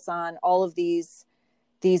focus on all of these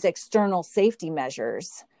external safety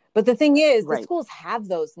measures. But the thing is, the schools have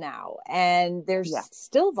those now, and there's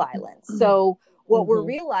still violence. So what we're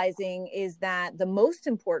realizing is that the most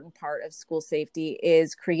important part of school safety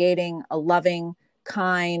is creating a loving,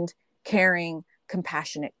 kind, caring,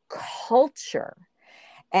 compassionate culture.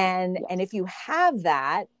 And if you have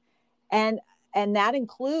that, and that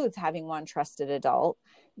includes having one trusted adult,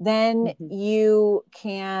 then you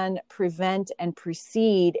can prevent and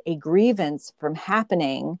precede a grievance from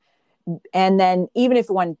happening. And then even if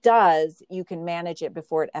one does, you can manage it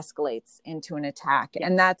before it escalates into an attack.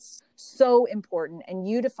 And that's so important. And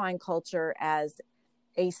you define culture as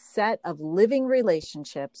a set of living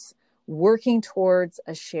relationships working towards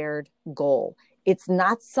a shared goal. It's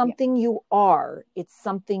not something you are, it's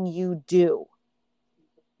something you do.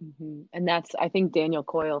 And that's, I think, Daniel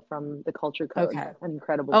Coyle from the Culture Code. Okay. An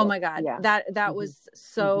incredible book. Oh my God. Yeah. That was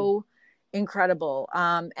so incredible.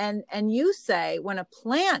 And you say when a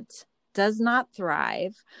plant does not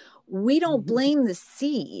thrive, we don't blame the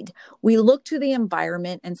seed. We look to the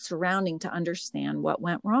environment and surrounding to understand what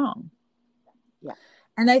went wrong. Yeah.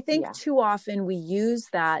 And I think too often we use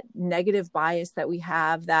that negative bias that we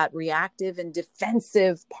have, that reactive and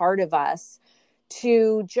defensive part of us,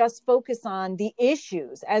 to just focus on the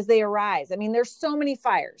issues as they arise. I mean, there's so many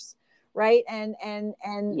fires, right? And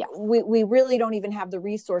we really don't even have the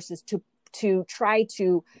resources to try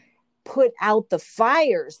to put out the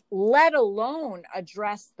fires, let alone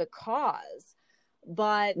address the cause.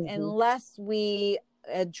 But unless we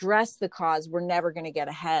address the cause, we're never going to get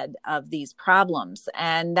ahead of these problems.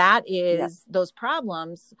 And that is, those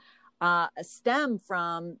problems stem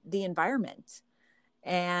from the environment.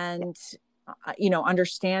 And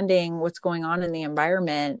understanding what's going on in the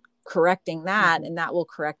environment, correcting that, and that will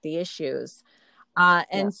correct the issues.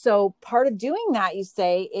 So part of doing that, you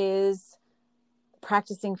say, is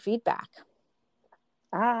practicing feedback.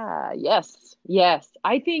 Yes.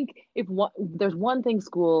 I think there's one thing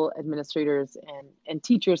school administrators and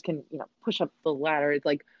teachers can, push up the ladder. It's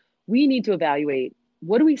like, we need to evaluate,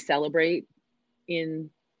 what do we celebrate in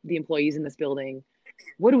the employees in this building?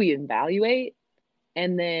 What do we evaluate?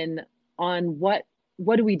 And then on what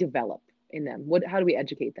do we develop in them? How do we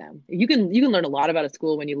educate them? You can learn a lot about a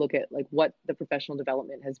school when you look at like what the professional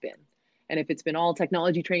development has been. And if it's been all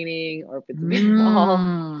technology training, or if it's been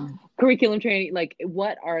all curriculum training, like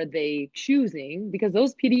what are they choosing? Because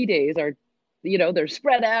those PD days are, they're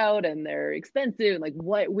spread out and they're expensive. Like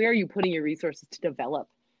where are you putting your resources to develop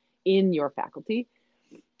in your faculty?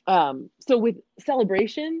 So with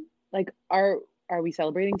celebration, like are we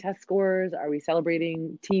celebrating test scores? Are we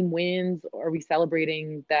celebrating team wins? Or are we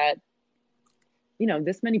celebrating that,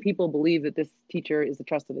 this many people believe that this teacher is a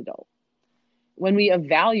trusted adult? When we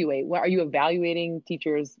evaluate, are you evaluating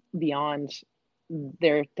teachers beyond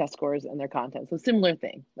their test scores and their content? So similar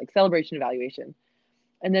thing, like celebration, evaluation.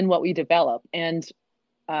 and then what we develop. And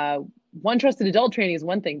one trusted adult training is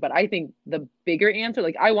one thing, but I think the bigger answer,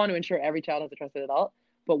 like I want to ensure every child has a trusted adult,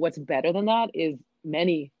 but what's better than that is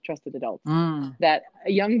many trusted adults. That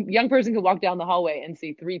a young person could walk down the hallway and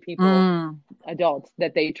see 3 people, adults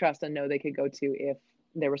that they trust and know they could go to if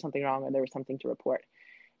there was something wrong or there was something to report.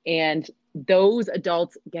 And those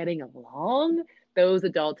adults getting along, those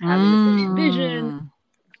adults having the same vision,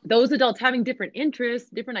 those adults having different interests,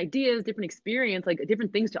 different ideas, different experience, like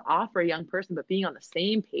different things to offer a young person, but being on the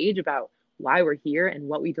same page about why we're here and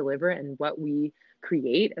what we deliver and what we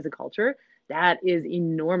create as a culture, that is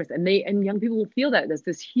enormous. And young people will feel that there's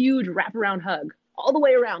this huge wraparound hug all the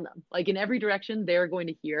way around them. Like in every direction, they're going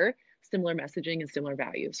to hear similar messaging and similar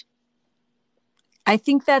values. I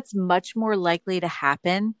think that's much more likely to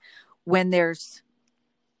happen when there's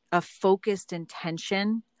a focused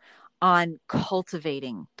intention on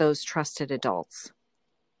cultivating those trusted adults.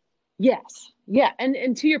 Yes. Yeah.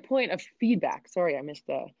 And to your point of feedback, sorry, I missed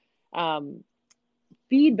the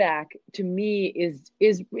feedback to me is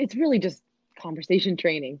it's really just conversation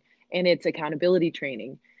training, and it's accountability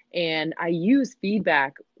training. And I use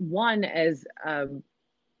feedback, one, as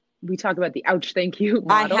we talk about the ouch, thank you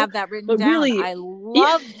model. I have that written down. Really, I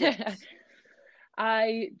loved it.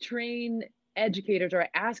 I train educators, or I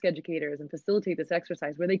ask educators and facilitate this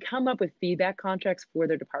exercise where they come up with feedback contracts for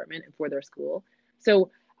their department and for their school.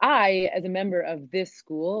 So I, as a member of this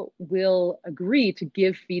school, will agree to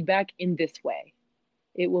give feedback in this way.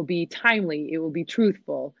 It will be timely. It will be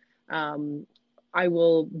truthful. I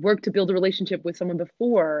will work to build a relationship with someone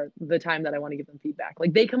before the time that I want to give them feedback.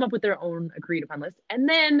 Like they come up with their own agreed upon list, and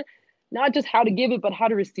then not just how to give it, but how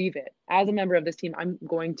to receive it. As a member of this team, I'm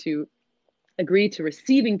going to agree to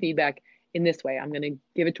receiving feedback in this way. I'm going to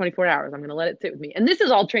give it 24 hours. I'm going to let it sit with me. And this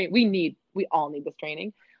is all training. We all need this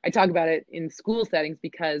training. I talk about it in school settings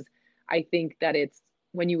because I think that it's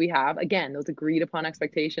when we have, again, those agreed upon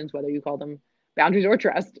expectations, whether you call them boundaries or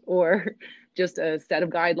trust, or just a set of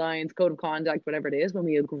guidelines, code of conduct, whatever it is, when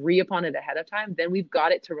we agree upon it ahead of time, then we've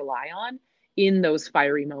got it to rely on in those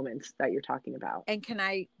fiery moments that you're talking about. And can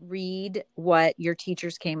I read what your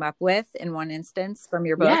teachers came up with in one instance from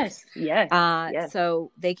your book? Yes.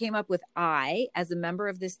 So they came up with, I, as a member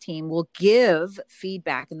of this team, will give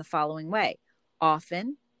feedback in the following way: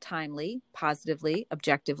 often, timely, positively,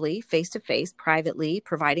 objectively, face-to-face, privately,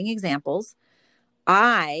 providing examples.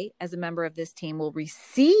 I, as a member of this team, will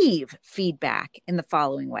receive feedback in the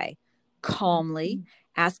following way: calmly,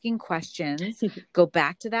 asking questions, go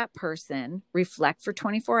back to that person, reflect for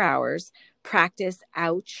 24 hours, practice,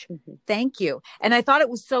 ouch, thank you. And I thought it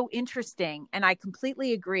was so interesting. And I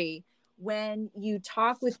completely agree. When you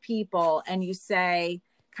talk with people and you say,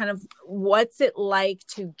 kind of, what's it like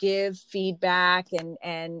to give feedback,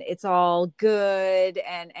 and it's all good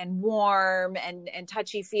and warm and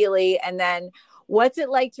touchy feely, and then what's it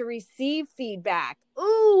like to receive feedback?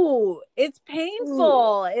 Ooh, it's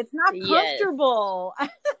painful. Ooh, it's not comfortable. Yes.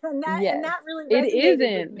 and that really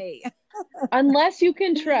resonated with me. unless you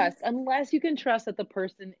can trust that the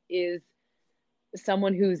person is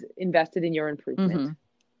someone who's invested in your improvement.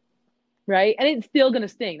 Right? And it's still going to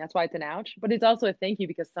sting. That's why it's an ouch. But it's also a thank you,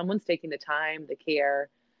 because someone's taking the time, the care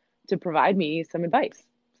to provide me some advice,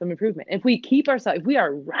 some improvement. If we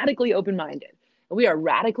are radically open-minded, and we are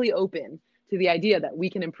radically open to the idea that we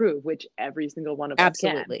can improve, which every single one of us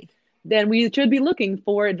can, then we should be looking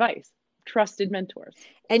for advice, trusted mentors.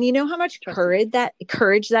 And you know how much courage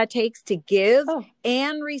that takes to give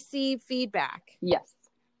and receive feedback. Yes.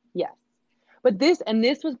 But this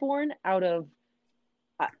was born out of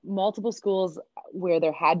multiple schools where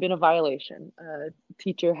there had been a violation. A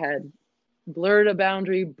teacher had blurred a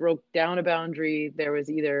boundary, broke down a boundary. There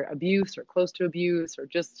was either abuse or close to abuse, or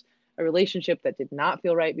just a relationship that did not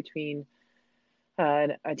feel right between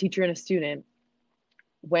a teacher and a student.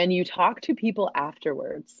 When you talk to people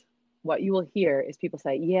afterwards, what you will hear is people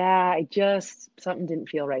say, yeah, something didn't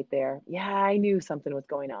feel right there. Yeah, I knew something was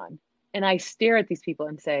going on. And I stare at these people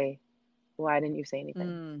and say, why didn't you say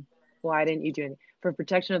anything? Why didn't you do anything? For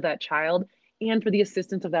protection of that child and for the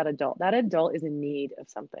assistance of that adult. That adult is in need of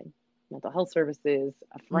something. Mental health services,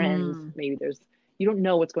 a friend, maybe you don't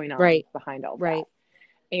know what's going on behind all that.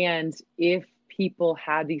 And if people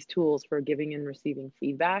had these tools for giving and receiving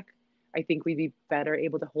feedback, I think we'd be better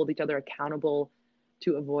able to hold each other accountable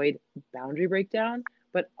to avoid boundary breakdown,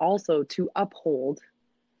 but also to uphold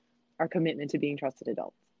our commitment to being trusted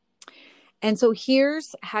adults. And so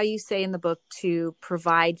here's how you say in the book to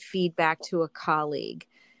provide feedback to a colleague.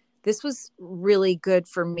 This was really good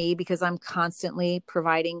for me because I'm constantly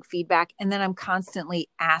providing feedback, and then I'm constantly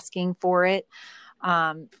asking for it.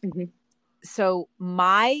 So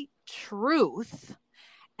my truth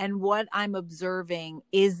and what I'm observing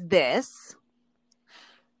is this.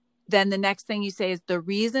 Then the next thing you say is the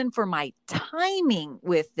reason for my timing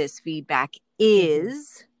with this feedback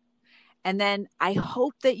is, and then I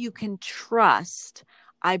hope that you can trust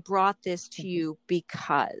I brought this to you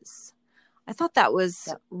because. I thought that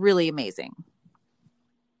was really amazing.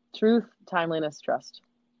 Truth, timeliness, trust.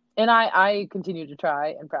 And I continue to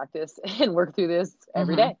try and practice and work through this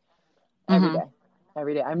every day.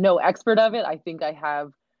 Every day. I'm no expert of it. I think I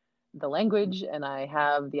have the language and I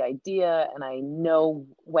have the idea and I know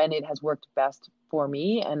when it has worked best for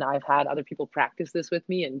me. And I've had other people practice this with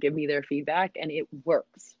me and give me their feedback, and it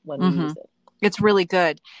works when we use it. It's really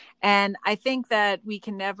good. And I think that we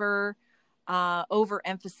can never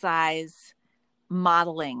overemphasize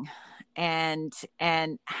modeling and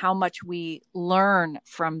how much we learn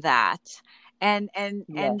from that. And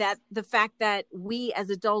that the fact that we as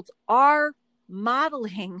adults are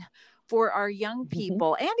modeling for our young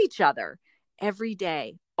people and each other every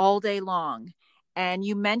day, all day long. And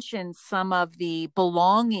you mentioned some of the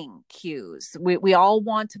belonging cues. We all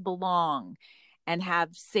want to belong and have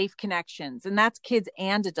safe connections, and that's kids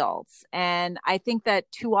and adults. And I think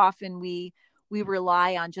that too often we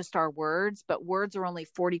rely on just our words, but words are only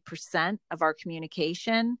 40% of our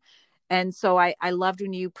communication. And so I loved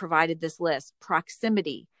when you provided this list: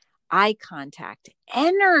 proximity, eye contact,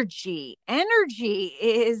 energy. Energy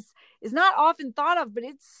is not often thought of, but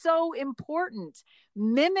it's so important.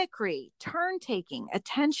 Mimicry, turn taking,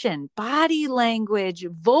 attention, body language,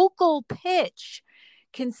 vocal pitch,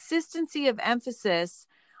 consistency of emphasis,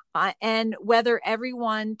 and whether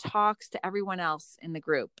everyone talks to everyone else in the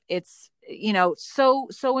group. It's,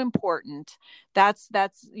 so important. That's,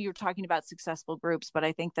 you're talking about successful groups, but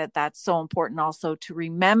I think that that's so important also to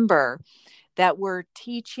remember that we're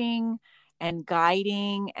teaching and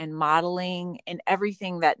guiding and modeling and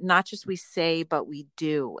everything that not just we say, but we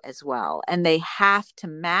do as well. And they have to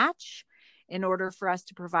match in order for us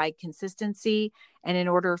to provide consistency and in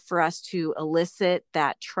order for us to elicit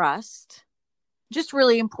that trust. Just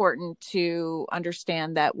really important to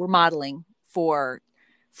understand that we're modeling for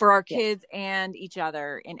our kids and each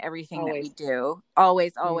other in everything that we do.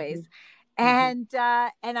 Always. And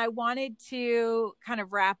I wanted to kind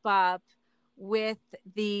of wrap up with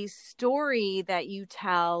the story that you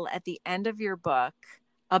tell at the end of your book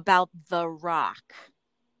about the rock.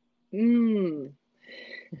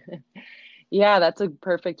 Yeah, that's a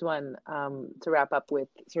perfect one to wrap up with,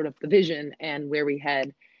 sort of the vision and where we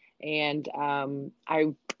head. And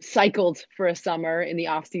I cycled for a summer in the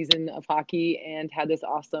off season of hockey and had this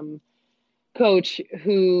awesome coach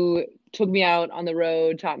who took me out on the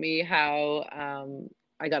road, taught me how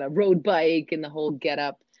I got a road bike and the whole get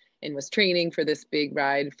up, and was training for this big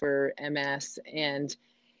ride for MS. And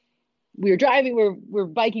we were driving, we're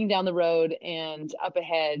biking down the road, and up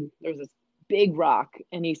ahead there was this big rock.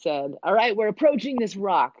 And he said, "All right, we're approaching this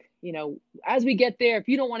rock. As we get there, if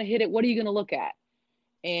you don't want to hit it, what are you going to look at?"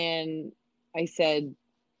 And I said,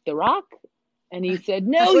 "The rock?" And he said,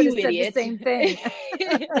 "No, you idiot. The same thing.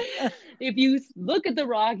 If you look at the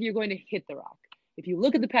rock, you're going to hit the rock. If you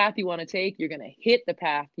look at the path you want to take, you're going to hit the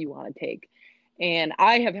path you want to take." And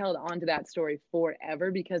I have held on to that story forever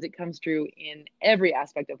because it comes true in every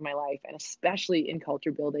aspect of my life, and especially in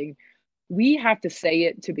culture building. We have to say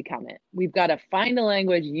it to become it. We've got to find a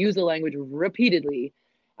language, use a language repeatedly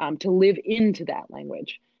to live into that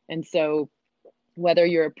language. And so whether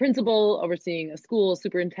you're a principal overseeing a school,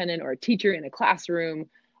 superintendent, or a teacher in a classroom,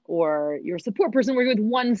 or you're a support person working with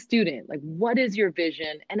one student, like, what is your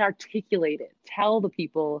vision? And articulate it. Tell the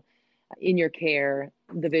people in your care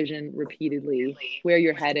the vision repeatedly, where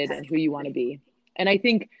you're headed and who you want to be. And I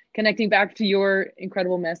think connecting back to your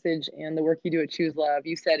incredible message and the work you do at Choose Love,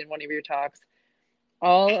 you said in one of your talks,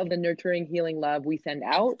 all of the nurturing, healing love we send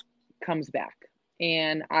out comes back.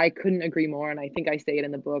 And I couldn't agree more. And I think I say it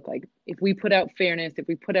in the book, like, if we put out fairness, if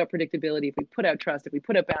we put out predictability, if we put out trust, if we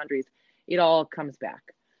put out boundaries, it all comes back.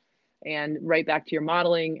 And right back to your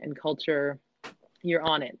modeling and culture, you're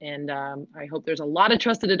on it. And I hope there's a lot of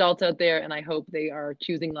trusted adults out there, and I hope they are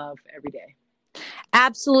choosing love every day.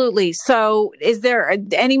 Absolutely. So is there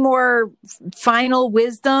any more final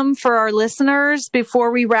wisdom for our listeners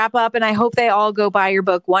before we wrap up? And I hope they all go buy your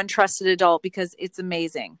book, One Trusted Adult, because it's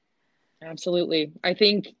amazing. Absolutely. I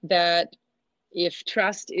think that if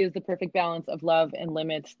trust is the perfect balance of love and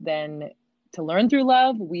limits, then to learn through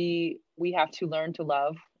love, we have to learn to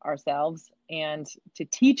love ourselves, and to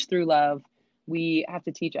teach through love, we have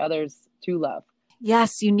to teach others to love.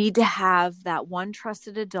 Yes, you need to have that one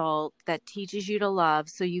trusted adult that teaches you to love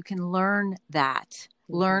so you can learn that,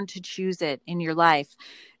 learn to choose it in your life.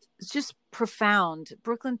 it's just profound.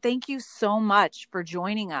 Brooklyn, thank you so much for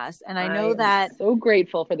joining us. And I know that so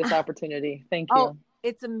grateful for this opportunity. Thank you. Oh,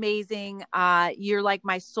 it's amazing. You're like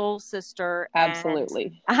my soul sister.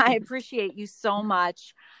 Absolutely. I appreciate you so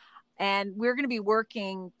much. And we're going to be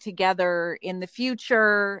working together in the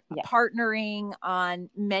future, partnering on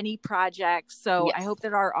many projects. So I hope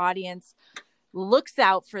that our audience looks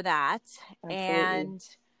out for that. Absolutely. And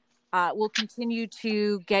we'll continue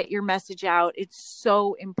to get your message out. It's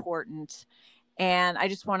so important. And I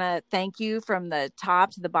just want to thank you from the top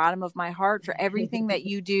to the bottom of my heart for everything that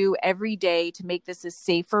you do every day to make this a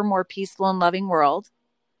safer, more peaceful and loving world.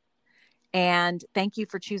 And thank you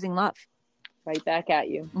for choosing love. Right back at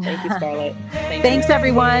you. Thank you, Scarlett. Thanks,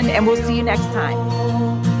 everyone. And we'll see you next time.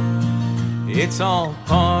 It's all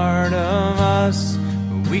part of us.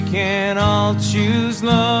 We can all choose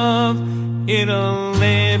love. It'll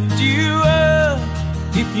lift you up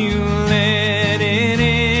if you let